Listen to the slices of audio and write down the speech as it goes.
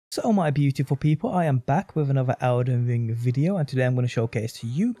So my beautiful people, I am back with another Elden Ring video, and today I'm going to showcase to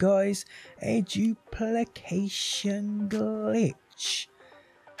you guys a duplication glitch.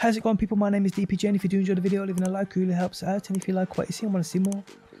 How's it going, people? My name is DPJ, and if you do enjoy the video, leaving a like really helps out, and if you like what you see and want to see more,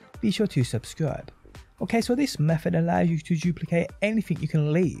 be sure to subscribe. Okay, so this method allows you to duplicate anything you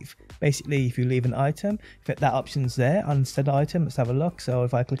can leave. Basically, if you leave an item, if that option's there on said item, let's have a look. So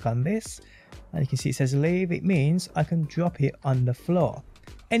if I click on this, and you can see it says leave, it means I can drop it on the floor.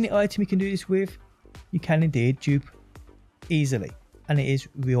 Any item you can do this with, you can indeed dupe easily, and it is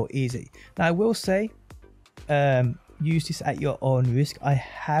real easy. Now I will say, use this at your own risk. I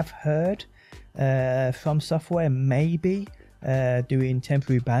have heard from software maybe doing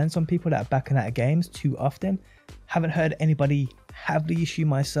temporary bans on people that are backing out of games too often. Haven't heard anybody have the issue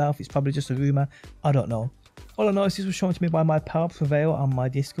myself. It's probably just a rumor. I don't know. All I know is this was shown to me by my pal Prevail on my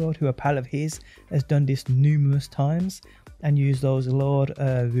Discord, who a pal of his has done this numerous times and used those Lord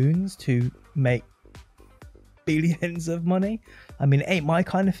runes to make billions of money. I mean, it ain't my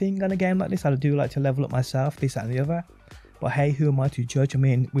kind of thing on a game like this. I do like to level up myself, this, that and the other. But hey, who am I to judge? I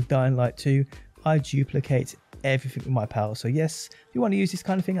mean, with Dying Light 2, I duplicate everything with my pal. So yes, if you want to use this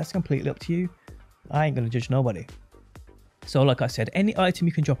kind of thing, that's completely up to you. I ain't going to judge nobody. So like I said, any item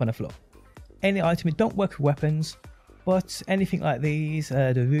you can drop on the floor. Any item, it don't work with weapons, but anything like these,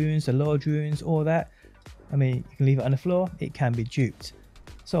 the runes, the Lord runes, all that, I mean, you can leave it on the floor, it can be duped.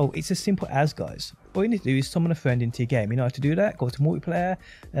 So it's as simple as, guys, all you need to do is summon a friend into your game. You know how to do that? Go to multiplayer,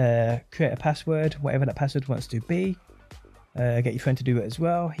 create a password, whatever that password wants to be. Get your friend to do it as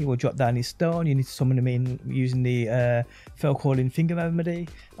well. He will drop down his stone. You need to summon him in using the fell calling finger remedy.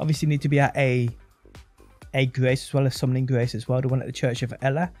 Obviously you need to be at a grace as well, as summoning grace as well. The one at the Church of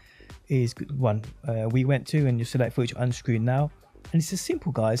Ella is one we went to, and you select for each on screen now. And it's as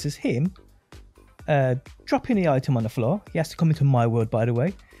simple, guys, as him dropping the item on the floor. He has to come into my world, by the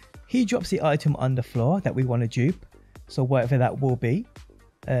way. He drops the item on the floor that we want to dupe, so whatever that will be.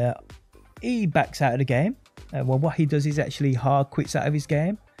 He backs out of the game. Well, what he does is actually hard quits out of his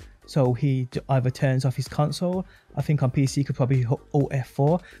game, so he either turns off his console. I think on PC you could probably Alt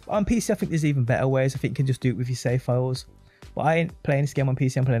F4, but on PC I think there's even better ways. I think you can just do it with your save files, but I ain't playing this game on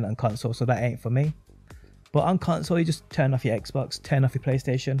PC, I'm playing it on console, so that ain't for me. But on console you just turn off your Xbox, turn off your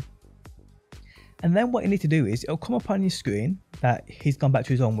PlayStation, and then what you need to do is it'll come up on your screen that he's gone back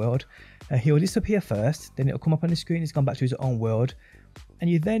to his own world. He'll disappear first, then it'll come up on the screen he's gone back to his own world, and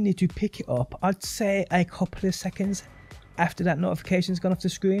you then need to pick it up, I'd say a couple of seconds after that notification's gone off the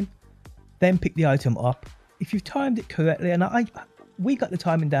screen. Then pick the item up. If you've timed it correctly, and we got the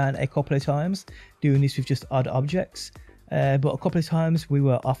timing down a couple of times doing this with just odd objects, but a couple of times we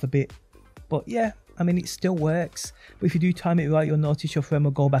were off a bit. But yeah, I mean, it still works. But if you do time it right, you'll notice your friend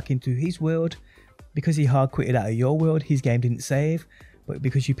will go back into his world. Because he hard quitted out of your world, his game didn't save, but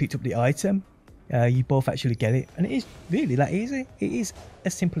because you picked up the item, you both actually get it. And it is really that easy. It is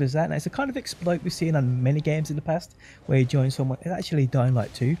as simple as that. And it's a kind of exploit we've seen on many games in the past, where you join someone. It's actually Dying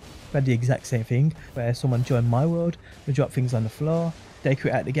Light 2. We had the exact same thing, where someone joined my world, they drop things on the floor, they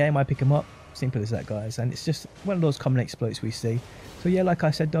quit out the game, I pick them up. Simple as that, guys. And it's just one of those common exploits we see. So yeah, like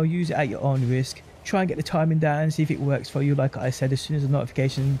I said, though, use it at your own risk. Try and get the timing down, see if it works for you. Like I said, as soon as the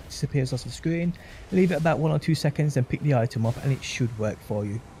notification disappears off the screen, leave it about 1 or 2 seconds, then pick the item up, and it should work for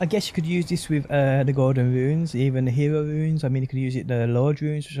you. I guess you could use this with the golden runes, even the hero runes. I mean, you could use it the Lord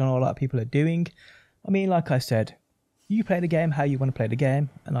runes, which I know a lot of people are doing. I mean, like I said, you play the game how you want to play the game,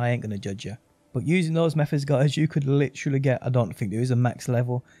 and I ain't going to judge you. But using those methods, guys, you could literally get, I don't think there is a max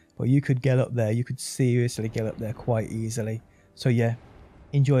level, but you could get up there. You could seriously get up there quite easily. So yeah,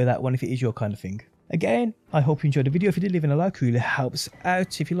 enjoy that one if it is your kind of thing. Again, I hope you enjoyed the video. If you did, leaving a like really helps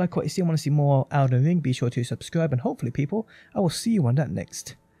out. If you like what you see and want to see more Elden Ring, be sure to subscribe. And hopefully, people, I will see you on that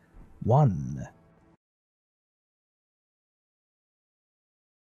next one.